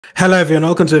Hello everyone,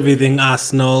 welcome to Everything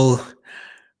Arsenal.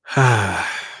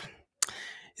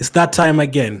 It's that time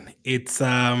again. It's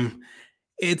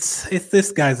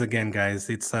this guys again, guys.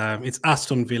 It's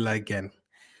Aston Villa again.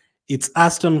 It's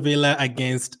Aston Villa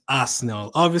against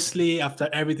Arsenal. Obviously, after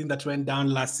everything that went down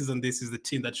last season, this is the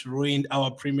team that ruined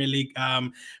our Premier League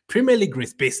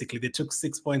race. Basically, they took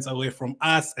 6 points away from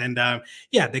us, and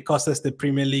yeah, they cost us the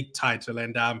Premier League title.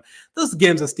 And those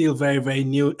games are still very, very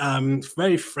new,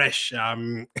 very fresh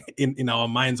in our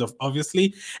minds, of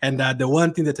obviously. And the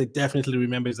one thing that I definitely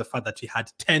remember is the fact that we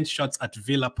had 10 shots at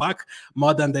Villa Park,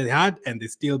 more than they had, and they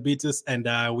still beat us. And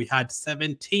we had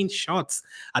 17 shots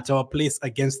at our place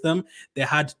against them. They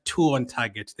had 2 on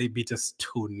target. They beat us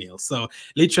 2-0. So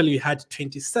literally, we had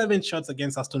 27 shots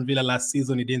against Aston Villa last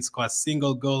season. He didn't score a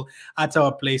single goal at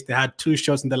our place. They had 2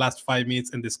 shots in the last 5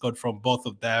 minutes, and they scored from both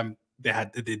of them.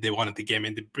 They wanted the game,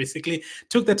 and they basically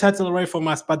took the title away from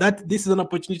us. But this is an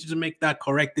opportunity to make that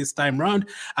correct this time round.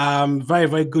 Very,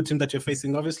 very good team that you're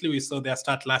facing. Obviously, we saw their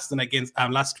start last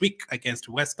week against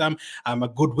West Ham. A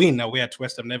good win away at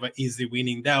West Ham. Never easy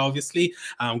winning there. Obviously,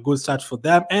 good start for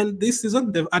them. And this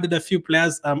season they've added a few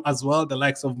players as well. The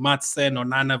likes of Madsen,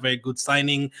 Onana, very good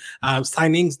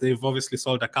signings. They've obviously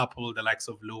sold a couple. The likes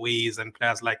of Luiz and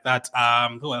players like that.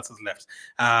 Who else has left?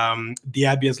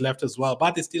 Diaby has left as well,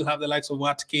 but they still have the likes of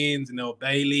Watkins,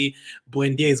 Bailey,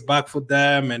 Buendia is back for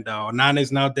them, and Onana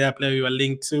is now there, player we were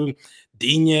linked to.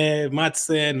 Digne,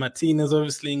 Madsen, Martinez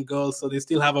obviously in goal, so they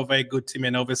still have a very good team.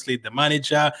 And obviously the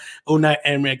manager, Unai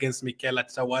Emery against Mikel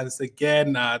Arteta once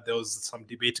again. There was some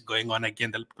debate going on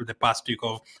again the past week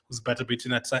of who's better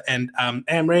between Arteta and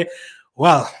Emery.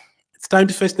 Well, it's time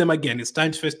to face them again. It's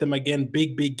time to face them again.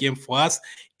 Big, big game for us.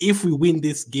 If we win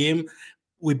this game,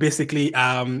 we basically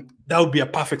that would be a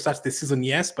perfect start to the season,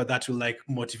 yes, but that will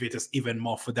motivate us even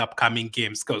more for the upcoming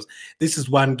games, because this is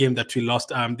one game that we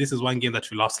lost. This is one game that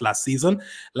we lost last season.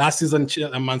 Last season,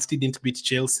 Man City didn't beat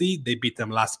Chelsea. They beat them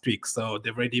last week, so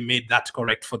they've already made that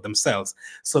correct for themselves.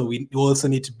 So we also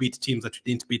need to beat teams that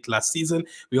we didn't beat last season.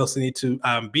 We also need to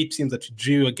beat teams that we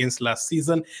drew against last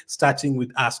season, starting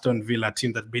with Aston Villa,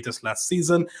 team that beat us last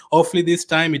season. Hopefully this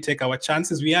time we take our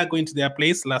chances. We are going to their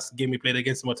place. Last game we played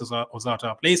against them was out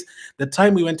our place. The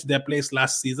time we went to their place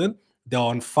last season, they're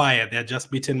on fire. They're just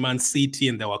beaten Man City,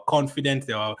 and they were confident.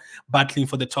 They were battling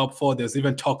for the top 4. There's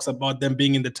even talks about them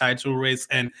being in the title race,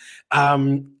 and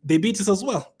they beat us as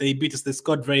well. They beat us. They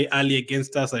scored very early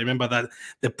against us. I remember that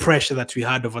the pressure that we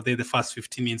had over there the first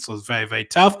 15 minutes was very, very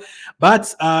tough.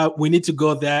 But we need to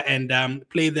go there and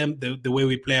play them the way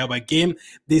we play our game.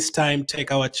 This time,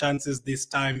 take our chances. This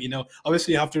time,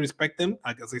 obviously you have to respect them.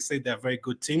 As I said, they're a very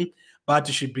good team, but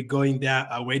you should be going there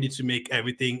ready to make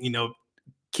everything,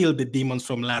 kill the demons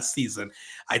from last season.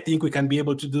 I think we can be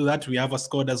able to do that. We have a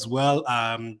squad as well.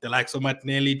 The likes of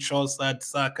Martinelli, Trossard,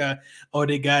 Saka,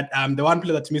 Odegaard. The one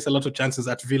player that missed a lot of chances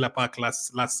at Villa Park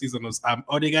last season was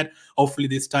Odegaard. Hopefully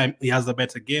this time he has a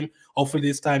better game. Hopefully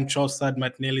this time Trossard,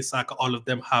 Martinelli, Saka, all of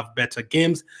them have better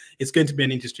games. It's going to be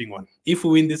an interesting one. If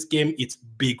we win this game, it's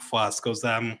big for us, because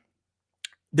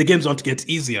the games don't get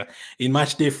easier. In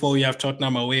match day 4, you have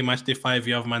Tottenham away. Match day 5,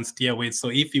 you have Man City away. So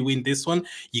if you win this one,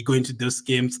 you go into those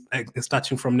games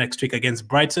starting from next week against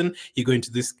Brighton. You go into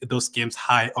those games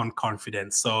high on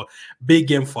confidence. So big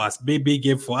game for us. Big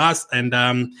game for us. And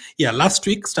yeah, last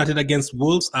week started against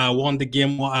Wolves. Won the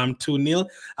game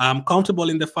 2-0. Comfortable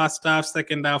in the first half.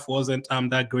 Second half wasn't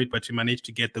that great, but we managed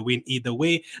to get the win either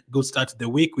way. Good start to the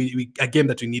week. A game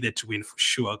that we needed to win for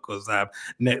sure, because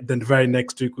the very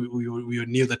next week we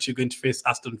knew that you're going to face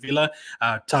Aston Villa,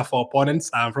 tougher opponents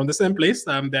from the same place.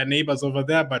 They're neighbors over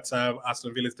there, but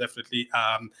Aston Villa is definitely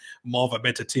more of a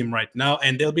better team right now,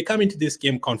 and they'll be coming to this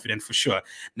game confident for sure.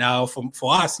 Now,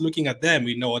 for us, looking at them,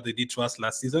 we know what they did to us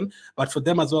last season, but for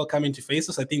them as well coming to face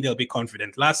us, I think they'll be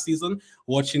confident. Last season,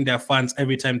 watching their fans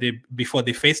every time before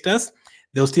they faced us,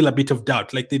 there was still a bit of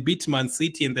doubt. Like, they beat Man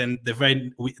City, and then the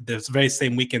very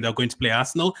same weekend they're going to play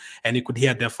Arsenal, and you could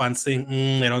hear their fans saying,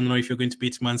 I don't know if you're going to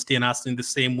beat Man City and Arsenal in the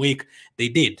same week. They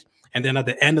did. And then at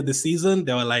the end of the season,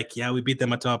 they were like, yeah, we beat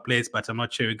them at our place, but I'm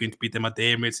not sure we're going to beat them at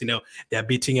the Emirates. They're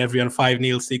beating everyone 5-0,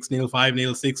 6-0, 5-0,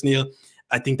 6-0.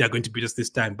 I think they're going to beat us this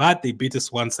time. But they beat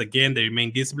us once again. They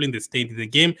remain disciplined. They stayed in the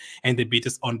game, and they beat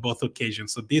us on both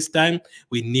occasions. So this time,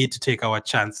 we need to take our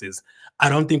chances. I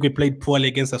don't think we played poorly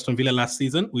against Aston Villa last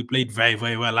season. We played very,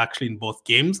 very well, actually, in both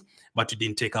games, but we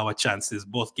didn't take our chances.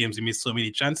 Both games, we missed so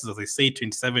many chances. As I say,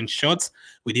 27 shots.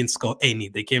 We didn't score any.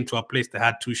 They came to our place. They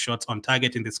had 2 shots on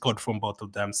target, and they scored from both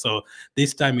of them. So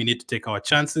this time, we need to take our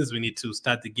chances. We need to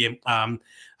start the game.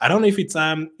 I don't know if it's,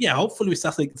 hopefully we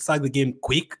start the game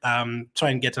quick. Try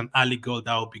and get an early goal.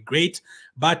 That would be great.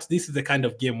 But this is the kind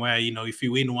of game where, you know, if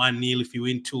you win 1-0, if you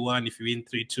win 2-1, if you win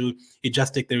 3-2, you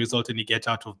just take the result and you get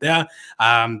out of there.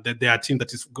 They are a team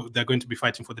that they're going to be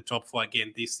fighting for the top 4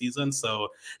 again this season. So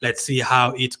let's see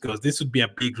how it goes. This would be a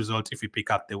big result if we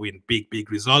pick up the win.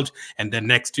 Big result. And then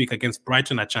next week against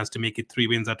Brighton, a chance to make it 3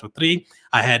 wins out of 3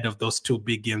 ahead of those 2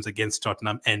 big games against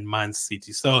Tottenham and Man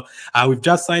City. So we've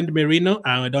just signed Merino.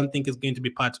 I don't think it's going to be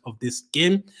part of this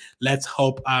game. Let's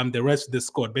hope the rest of the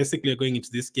squad, basically, are going into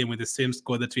this game with the same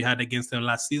squad that we had against them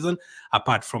last season,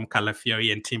 apart from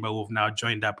Calafiori and Timber, who've now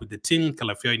joined up with the team.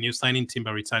 Calafiori new signing,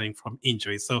 Timber returning from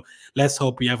injury. So let's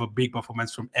hope we have a big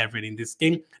performance from Everton in this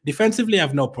game. Defensively, I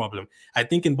have no problem. I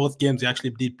think in both games, they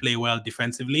actually did play well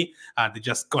defensively. They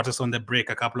just got us on the break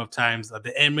a couple of times at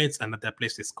the Emirates, and at their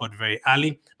place they scored very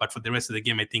early. But for the rest of the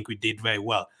game, I think we did very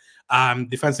well.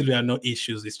 Defensively, there are no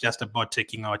issues. It's just about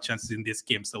taking our chances in this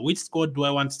game. So which squad do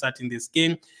I want to start in this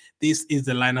game? This is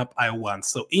the lineup I want.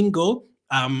 So in goal,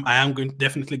 I am going to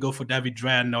definitely go for David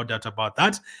Raya, no doubt about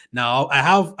that. Now, I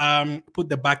have put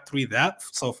the back 3 there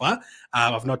so far.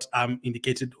 I've not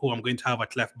indicated who I'm going to have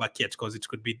at left back yet, because it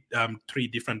could be 3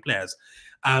 different players.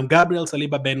 Gabriel,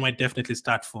 Saliba, Ben White definitely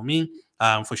start for me.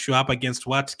 For sure, up against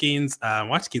Watkins.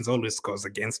 Watkins always scores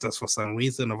against us for some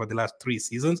reason over the last 3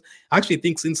 seasons. I actually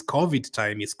think since COVID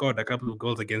time, he scored a couple of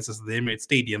goals against us at the Emirates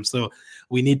Stadium. So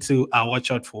we need to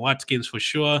watch out for Watkins for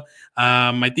sure.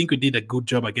 I think we did a good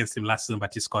job against him last season,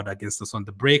 but he scored against us on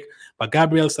the break. But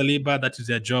Gabriel, Saliba, that is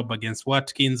their job against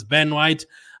Watkins. Ben White,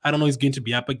 I don't know who he's going to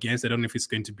be up against. I don't know if it's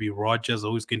going to be Rogers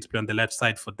or who's going to be on the left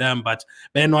side for them. But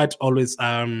Ben White, always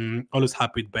happy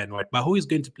with Ben White. But who is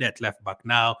going to play at left back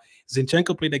now?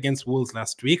 Zinchenko played against Wolves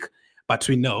last week, but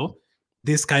we know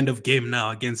this kind of game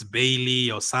now against Bailey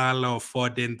or Salah or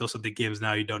Foden, those are the games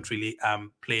now you don't really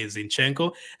play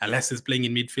Zinchenko unless he's playing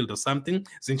in midfield or something.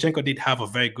 Zinchenko did have a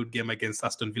very good game against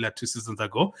Aston Villa 2 seasons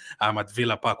ago at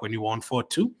Villa Park when he won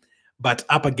 4-2. But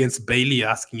up against Bailey, you're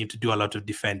asking him to do a lot of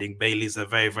defending. Bailey is a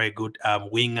very good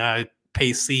winger,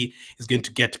 pacey. He's going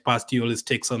to get past you, always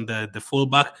takes on the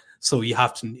fullback. So you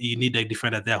need a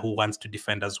defender there who wants to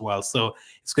defend as well. So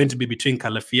it's going to be between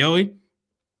Calafiori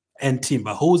and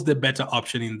Timber. Who's the better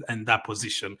option in that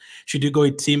position? Should you go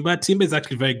with Timber? Timber is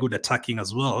actually very good attacking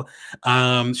as well.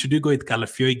 Should you go with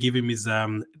Calafiori, give him his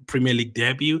Premier League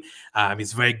debut?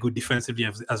 He's very good defensively,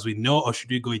 as we know. Or should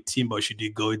you go with Timber, or should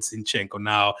you go with Zinchenko?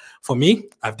 Now, for me,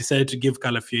 I've decided to give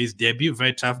Calafiori his debut.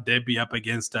 Very tough debut up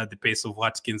against the pace of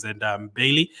Watkins and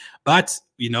Bailey. But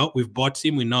you know, we've bought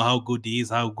him. We know how good he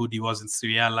is, how good he was in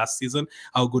Serie A last season,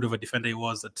 how good of a defender he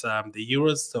was at the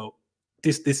Euros. So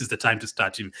this is the time to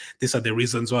start him. These are the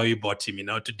reasons why we bought him, you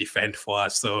know, to defend for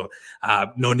us. So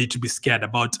no need to be scared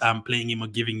about playing him or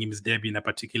giving him his debut in a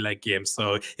particular game.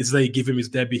 So it's like you give him his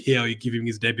debut here or you give him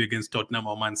his debut against Tottenham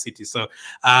or Man City. So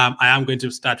I am going to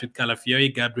start with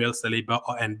Calafiori, Gabriel, Saliba,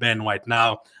 and Ben White.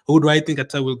 Now, who do I think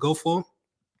I will go for?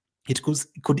 It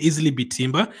could easily be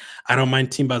Timber. I don't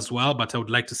mind Timber as well, but I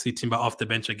would like to see Timber off the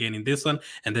bench again in this one,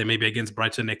 and then maybe against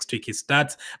Brighton next week he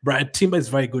starts. Timber is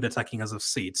very good attacking as of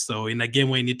seed. So in a game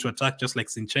where you need to attack, just like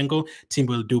Zinchenko,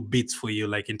 Timber will do bits for you,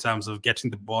 like in terms of getting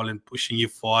the ball and pushing you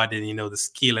forward and, you know, the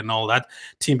skill and all that.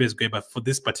 Timber is great, but for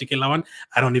this particular one,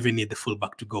 I don't even need the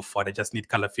fullback to go forward. I just need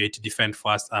Calafiori to defend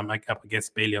first up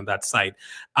against Bailey on that side.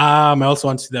 I also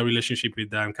want to see the relationship with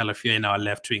Calafiori in our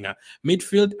left winger.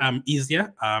 Midfield,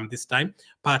 easier. This time,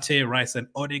 Partey, Rice, and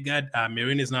Odegaard.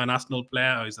 Merino is now an Arsenal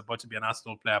player, or is about to be an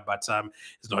Arsenal player, but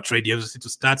he's not ready obviously to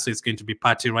start, so it's going to be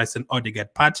Partey, Rice, and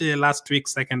Odegaard. Partey last week,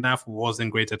 second half, wasn't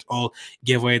great at all.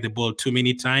 Gave away the ball too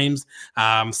many times.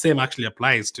 Same actually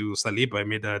applies to Saliba. He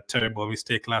made a terrible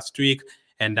mistake last week.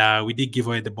 And we did give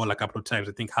away the ball a couple of times.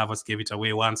 I think Havertz gave it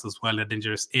away once as well, a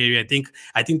dangerous area.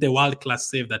 I think the world-class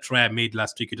save that Raya made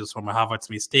last week, it was from a Havertz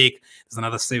mistake. There's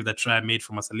another save that Raya made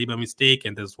from a Saliba mistake.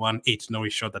 And there's one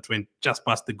 8-0 shot that went just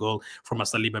past the goal from a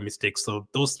Saliba mistake. So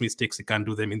those mistakes, you can't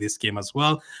do them in this game as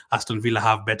well. Aston Villa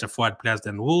have better forward players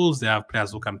than Wolves. They have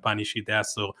players who can punish you there.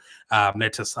 So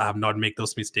let us not make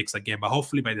those mistakes again. But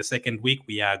hopefully by the second week,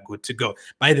 we are good to go.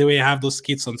 By the way, I have those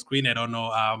kits on screen. I don't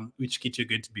know which kit you're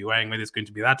going to be wearing, whether it's going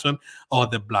to be that one or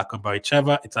the black one, but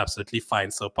whichever, it's absolutely fine.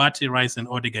 So Partey, Rice, and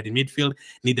Odegaard in midfield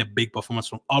need a big performance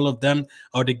from all of them.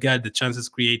 Odegaard, the chances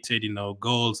created, you know,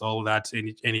 goals, all that,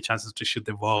 any chances to shoot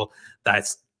the ball, that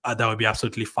would be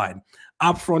absolutely fine.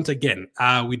 Up front again,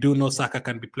 we do know Saka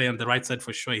can be playing on the right side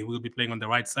for sure. He will be playing on the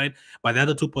right side. But the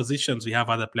other two positions, we have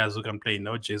other players who can play.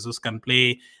 Jesus can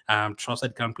play.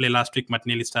 Trossard can play. Last week,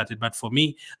 Martinelli started. But for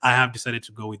me, I have decided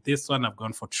to go with this one. I've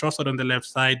gone for Trossard on the left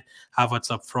side,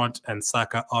 Havertz up front, and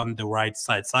Saka on the right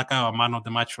side. Saka, our man of the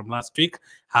match from last week.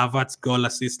 Havertz goal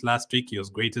assist last week. He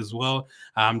was great as well.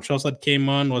 Trossard came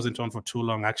on, wasn't on for too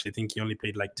long. Actually, I think he only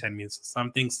played like 10 minutes or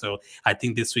something. So I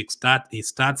think this week he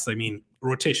starts. I mean,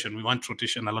 rotation. We want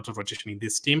rotation, a lot of rotation in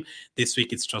this team. This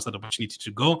week, it's just an opportunity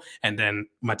to go. And then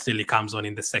Martinelli comes on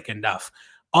in the second half.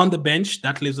 On the bench,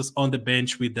 that leaves us on the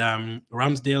bench with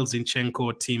Ramsdale,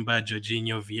 Zinchenko, Timber,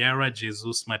 Jorginho, Vieira,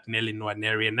 Jesus, Martinelli,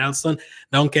 Nwaneri, and Nelson.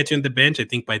 Don't get you on the bench. I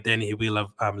think by then he will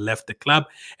have left the club.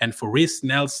 And for Reece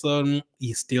Nelson,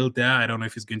 he's still there. I don't know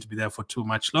if he's going to be there for too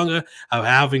much longer. I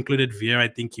have included Vieira. I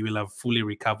think he will have fully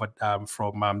recovered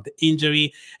from the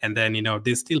injury. And then,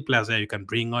 there's still players there you can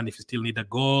bring on. If you still need a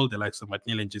goal, the likes of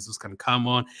Martinelli and Jesus can come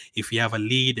on. If you have a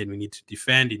lead and we need to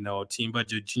defend, Timber,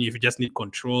 Jorginho, if you just need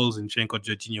controls, Zinchenko,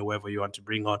 Jorginho, whoever you want to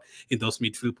bring on in those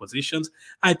midfield positions.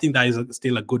 I think that is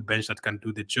still a good bench that can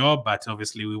do the job, but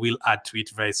obviously we will add to it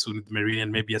very soon with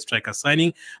Meridian, maybe a striker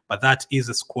signing, but that is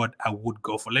a squad I would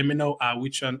go for. Let me know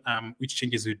which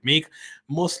changes we'd make.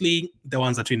 Mostly the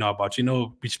ones that we know about,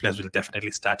 which players will definitely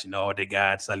start,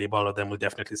 Odegaard, Saliba, all of them will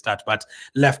definitely start, but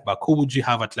left back, who would you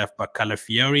have at left back?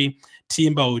 Calafiori,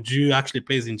 Timber, would you actually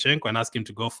play Zinchenko and ask him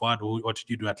to go forward? What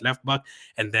did you do at left back?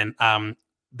 And then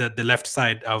the left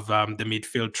side of the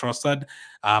midfield, Trossard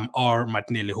or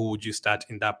Martinelli, who would you start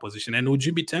in that position? And would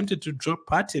you be tempted to drop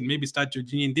Partey and maybe start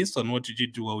Jorginho in this one? What did you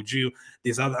do? Or would you,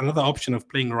 there's another option of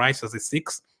playing Rice as a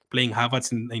 6, playing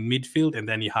Havertz in midfield, and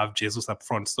then you have Jesus up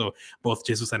front. So both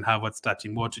Jesus and Havertz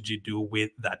starting. What did you do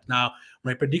with that? Now,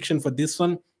 my prediction for this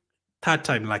one, third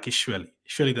time lucky, surely.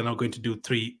 Surely they're not going to do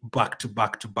 3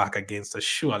 back-to-back against us.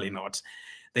 Surely not.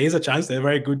 There is a chance. They're a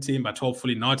very good team, but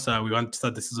hopefully not. We want to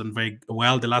start the season very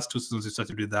well. The last 2 seasons we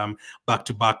started with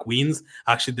back-to-back wins.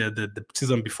 Actually, the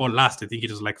season before last, I think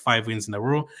it was like 5 wins in a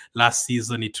row. Last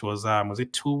season it was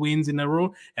it 2 wins in a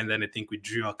row? And then I think we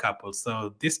drew a couple.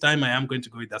 So this time I am going to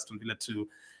go with Aston Villa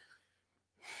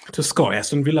to score.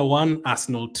 Aston Villa 1,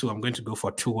 Arsenal 2. I'm going to go for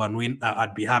a 2-1 win.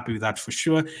 I'd be happy with that for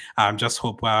sure. Just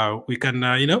hope we can,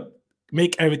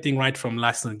 make everything right from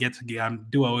last and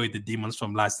do away with the demons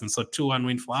from last. And so 2-1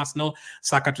 win for Arsenal.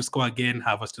 Saka to score again,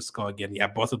 Havertz to score again. Yeah,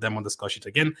 both of them on the score sheet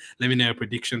again. Let me know your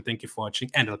prediction. Thank you for watching,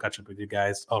 and I'll catch up with you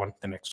guys on the next one.